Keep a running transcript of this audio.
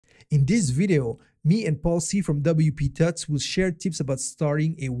In this video, me and Paul C from WpTuts will share tips about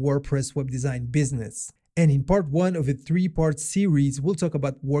starting a WordPress web design business. And in part 1 of a 3-part series, we'll talk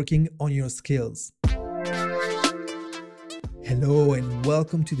about working on your skills. Hello and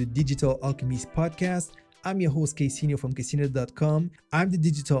welcome to the Digital Alchemist podcast. I'm your host Casino from Casino.com. I'm the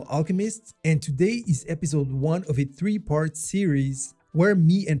Digital Alchemist, and today is episode 1 of a 3-part series where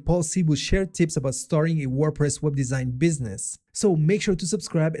me and Paul C will share tips about starting a WordPress web design business. So make sure to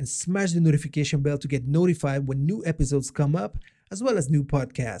subscribe and smash the notification bell to get notified when new episodes come up, as well as new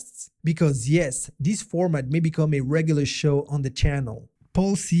podcasts. Because yes, this format may become a regular show on the channel.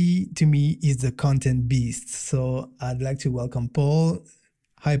 Paul C, to me, is the content beast. So I'd like to welcome Paul.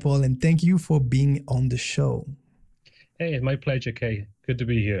 Hi, Paul, and thank you for being on the show. Hey, it's my pleasure, Kay. Good to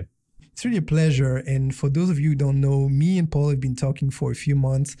be here. It's really a pleasure. And for those of you who don't know, me and Paul have been talking for a few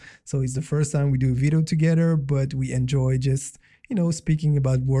months. So it's the first time we do a video together, but we enjoy just, speaking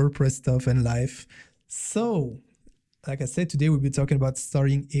about WordPress stuff and life. So, like I said, today we'll be talking about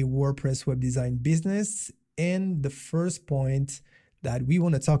starting a WordPress web design business. And the first point that we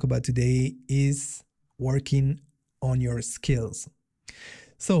want to talk about today is working on your skills.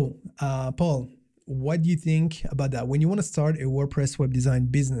 So, Paul, what do you think about that? When you want to start a WordPress web design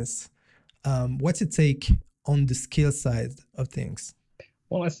business, what's your take on the skill side of things?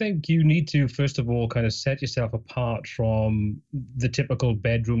 Well, I think you need to, first of all, kind of set yourself apart from the typical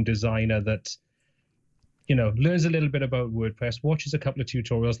bedroom designer that, learns a little bit about WordPress, watches a couple of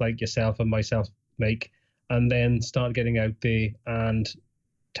tutorials like yourself and myself make, and then start getting out there and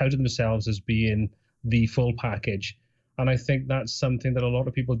touting themselves as being the full package. And I think that's something that a lot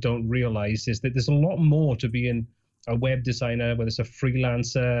of people don't realize, is that there's a lot more to being a web designer, whether it's a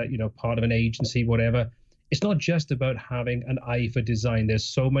freelancer, part of an agency, whatever. It's not just about having an eye for design. There's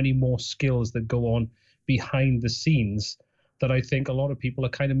so many more skills that go on behind the scenes that I think a lot of people are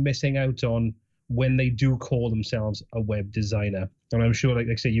kind of missing out on when they do call themselves a web designer. And I'm sure, like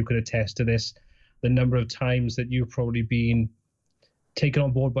I say, you could attest to this, the number of times that you've probably been taken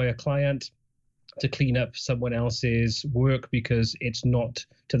on board by a client to clean up someone else's work because it's not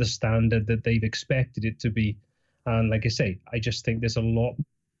to the standard that they've expected it to be. And like I say, I just think there's a lot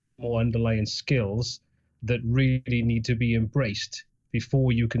more underlying skills that really need to be embraced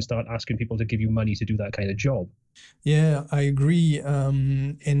before you can start asking people to give you money to do that kind of job. Yeah, I agree.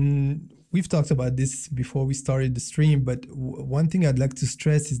 And we've talked about this before we started the stream, but one thing I'd like to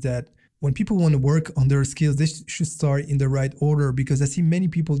stress is that when people want to work on their skills, they should start in the right order, because I see many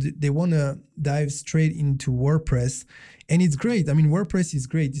people, they want to dive straight into WordPress, and it's great. I mean, WordPress is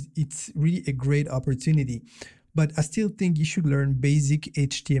great. It's really a great opportunity, but I still think you should learn basic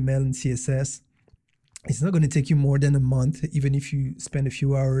HTML and CSS. It's not going to take you more than a month, even if you spend a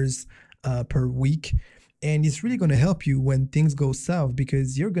few hours per week. And it's really going to help you when things go south,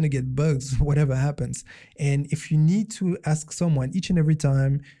 because you're going to get bugs, whatever happens. And if you need to ask someone each and every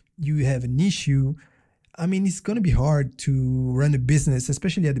time you have an issue, I mean, it's going to be hard to run a business,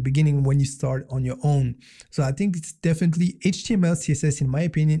 especially at the beginning when you start on your own. So I think it's definitely HTML, CSS, in my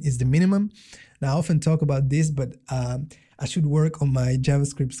opinion, is the minimum. Now, I often talk about this, but I should work on my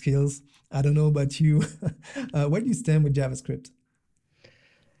JavaScript skills. I don't know about you. Where do you stand with JavaScript?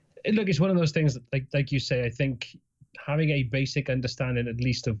 Look, it's one of those things that, like you say, I think having a basic understanding at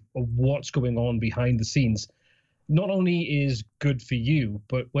least of what's going on behind the scenes not only is good for you,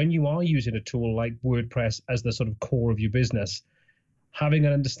 but when you are using a tool like WordPress as the sort of core of your business, having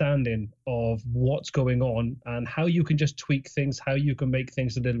an understanding of what's going on and how you can just tweak things, how you can make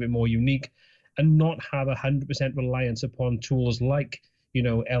things a little bit more unique, and not have 100% reliance upon tools like,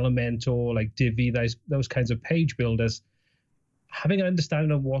 Elementor, like Divi, those kinds of page builders. Having an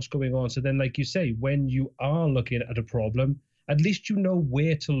understanding of what's going on. So then, like you say, when you are looking at a problem, at least you know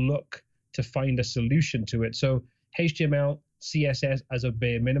where to look to find a solution to it. So HTML, CSS as a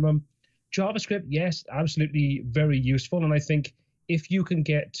bare minimum. JavaScript, yes, absolutely very useful. And I think if you can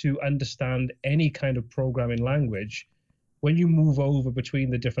get to understand any kind of programming language, when you move over between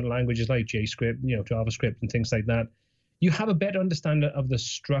the different languages like JavaScript, JavaScript and things like that, you have a better understanding of the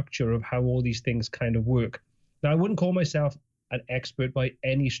structure of how all these things kind of work. Now, I wouldn't call myself an expert by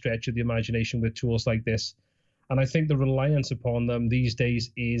any stretch of the imagination with tools like this. And I think the reliance upon them these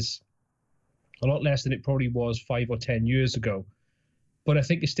days is a lot less than it probably was 5 or 10 years ago. But I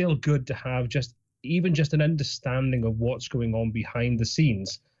think it's still good to have even just an understanding of what's going on behind the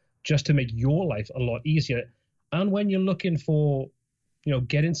scenes, just to make your life a lot easier. And when you're looking for,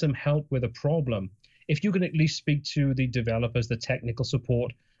 getting some help with a problem, if you can at least speak to the developers, the technical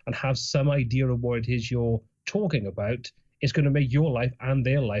support, and have some idea of what it is you're talking about, it's going to make your life and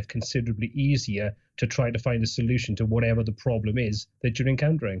their life considerably easier to try to find a solution to whatever the problem is that you're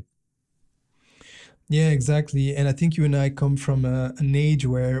encountering. Yeah, exactly. And I think you and I come from an age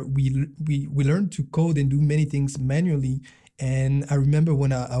where we learned to code and do many things manually. And I remember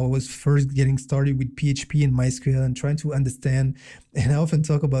when I was first getting started with PHP and MySQL and trying to understand, and I often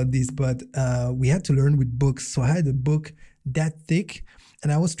talk about this, but we had to learn with books. So I had a book that thick,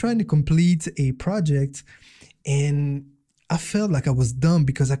 and I was trying to complete a project, and I felt like I was dumb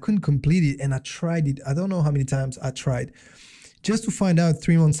because I couldn't complete it. And I tried it. I don't know how many times I tried, just to find out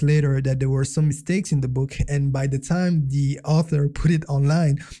 3 months later that there were some mistakes in the book. And by the time the author put it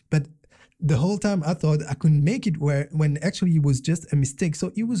online, but the whole time I thought I couldn't make it, when actually it was just a mistake.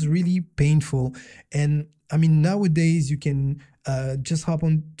 So it was really painful. And I mean, nowadays you can just hop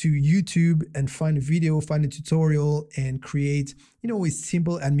on to YouTube and find a video, find a tutorial, and create, a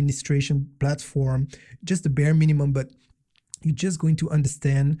simple administration platform, just the bare minimum, but you're just going to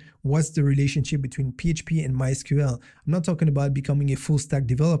understand what's the relationship between PHP and MySQL. I'm not talking about becoming a full stack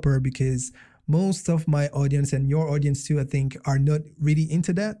developer, because most of my audience and your audience too, I think, are not really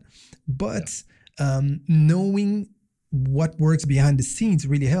into that. But knowing what works behind the scenes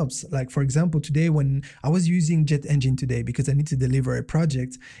really helps. Like, for example, today when I was using Jet Engine today because I need to deliver a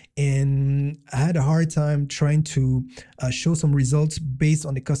project, and I had a hard time trying to show some results based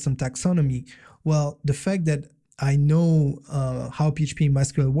on the custom taxonomy. Well, the fact that I know how PHP and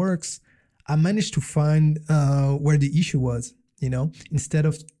MySQL works, I managed to find where the issue was, instead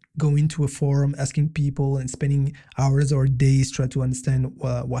of going to a forum, asking people and spending hours or days trying to understand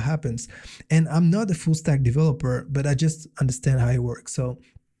what happens. And I'm not a full stack developer, but I just understand how it works. So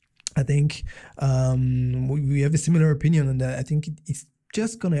I think we have a similar opinion on that. I think it's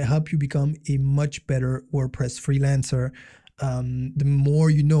just going to help you become a much better WordPress freelancer the more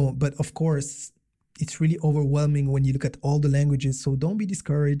you know. But of course, it's really overwhelming when you look at all the languages. So don't be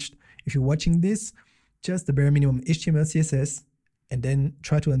discouraged. If you're watching this, just the bare minimum HTML, CSS, and then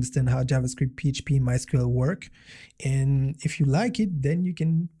try to understand how JavaScript, PHP, and MySQL work. And if you like it, then you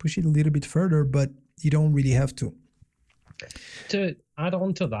can push it a little bit further, but you don't really have to. To add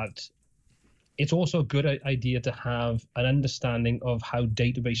on to that, it's also a good idea to have an understanding of how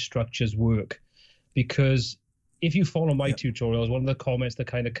database structures work, because if you follow my tutorials, one of the comments that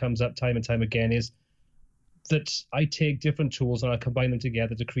kind of comes up time and time again is that I take different tools and I combine them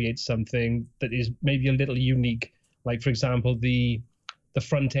together to create something that is maybe a little unique. Like, for example, the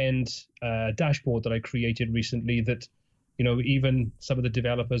front end dashboard that I created recently, that even some of the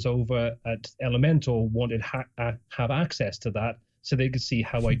developers over at Elementor wanted have access to that so they could see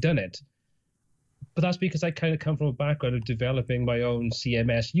how I done it. But that's because I kind of come from a background of developing my own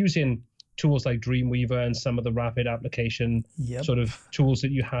CMS using tools like Dreamweaver and some of the rapid application sort of tools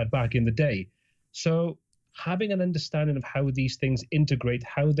that you had back in the day. So having an understanding of how these things integrate,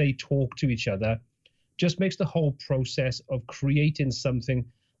 how they talk to each other, just makes the whole process of creating something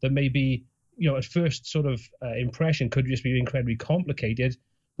that maybe, at first sort of impression could just be incredibly complicated.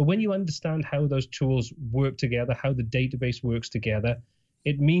 But when you understand how those tools work together, how the database works together,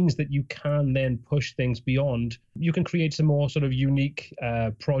 it means that you can then push things beyond. You can create some more sort of unique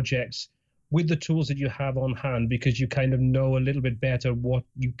projects with the tools that you have on hand, because you kind of know a little bit better what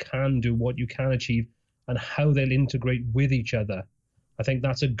you can do, what you can achieve, and how they'll integrate with each other. I think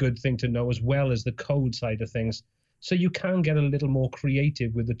that's a good thing to know, as well as the code side of things. So you can get a little more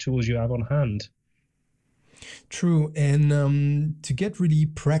creative with the tools you have on hand. True. And to get really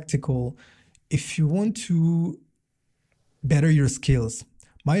practical, if you want to better your skills,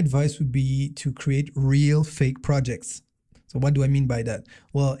 my advice would be to create real fake projects. So what do I mean by that?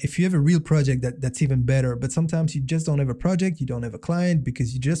 Well, if you have a real project, that's even better. But sometimes you just don't have a project, you don't have a client,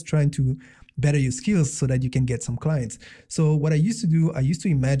 because you're just trying to better your skills so that you can get some clients. So what I used to do, I used to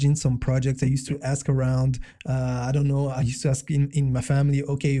imagine some projects. I used to ask around, I don't know, I used to ask in my family,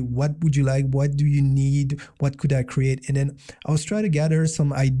 okay, what would you like? What do you need? What could I create? And then I was trying to gather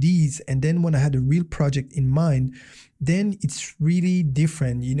some ideas. And then when I had a real project in mind, then it's really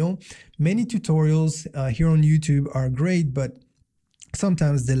different. Many tutorials here on YouTube are great, but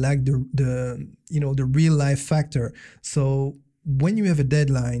sometimes they lack the real life factor. So when you have a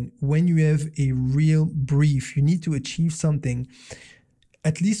deadline, when you have a real brief, you need to achieve something.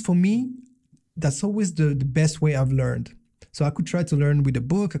 At least for me, that's always the best way I've learned. So I could try to learn with a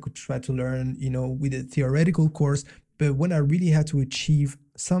book, I could try to learn, with a theoretical course, but when I really had to achieve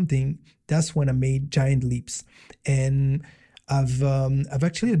something, that's when I made giant leaps. And I've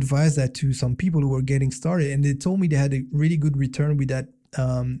actually advised that to some people who were getting started, and they told me they had a really good return with that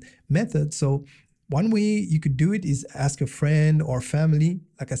method. So one way you could do it is ask a friend or family,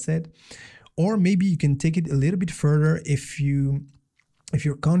 like I said, or maybe you can take it a little bit further if you're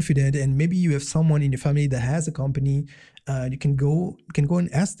confident, and maybe you have someone in your family that has a company. You can go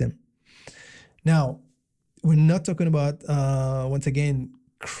and ask them. Now, we're not talking about, once again,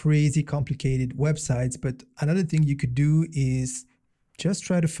 crazy complicated websites, but another thing you could do is just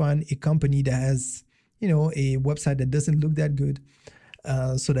try to find a company that has, a website that doesn't look that good,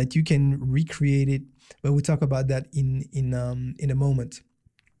 so that you can recreate it. But we'll talk about that in a moment.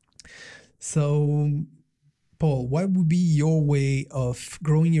 So, Paul, what would be your way of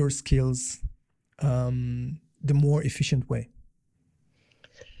growing your skills the more efficient way?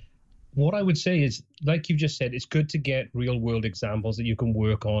 What I would say is, like you've just said, it's good to get real world examples that you can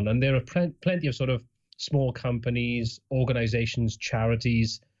work on. And there are plenty of sort of small companies, organizations,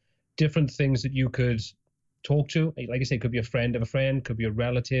 charities, different things that you could talk to. Like I say, it could be a friend of a friend, could be a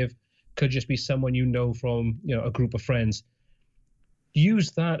relative, could just be someone you know from, a group of friends.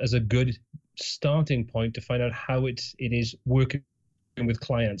 Use that as a good starting point to find out how it is working with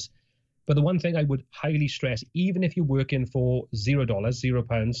clients. But the one thing I would highly stress, even if you're working for $0,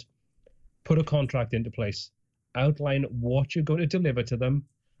 £0, put a contract into place, outline what you're going to deliver to them,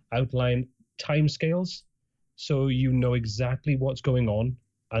 outline timescales, so you know exactly what's going on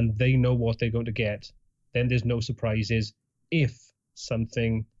and they know what they're going to get. Then there's no surprises if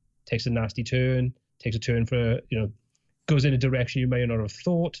something takes a nasty turn, takes a turn for, goes in a direction you may not have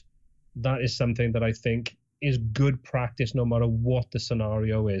thought. That is something that I think is good practice no matter what the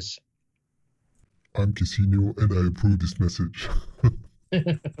scenario is. I'm Casino and I approve this message.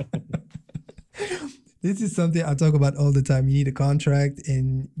 This is something I talk about all the time. You need a contract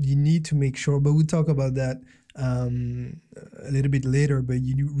and you need to make sure, but we'll talk about that a little bit later, but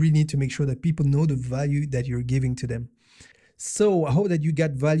you really need to make sure that people know the value that you're giving to them. So I hope that you got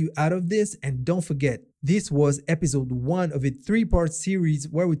value out of this, and don't forget, this was episode 1 of a 3-part series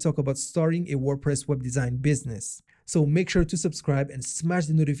where we talk about starting a WordPress web design business. So make sure to subscribe and smash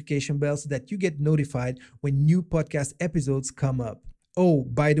the notification bell so that you get notified when new podcast episodes come up. Oh,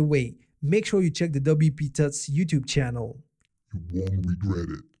 by the way, make sure you check the WpTuts YouTube channel. You won't regret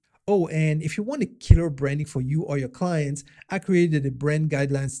it. Oh, and if you want a killer branding for you or your clients, I created a brand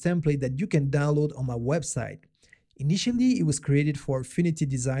guidelines template that you can download on my website. Initially, it was created for Affinity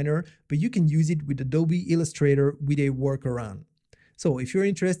Designer, but you can use it with Adobe Illustrator with a workaround. So if you're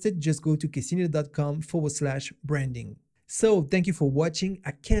interested, just go to casino.com/branding. So thank you for watching.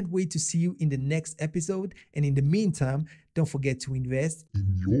 I can't wait to see you in the next episode. And in the meantime, don't forget to invest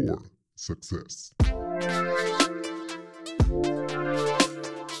in your success.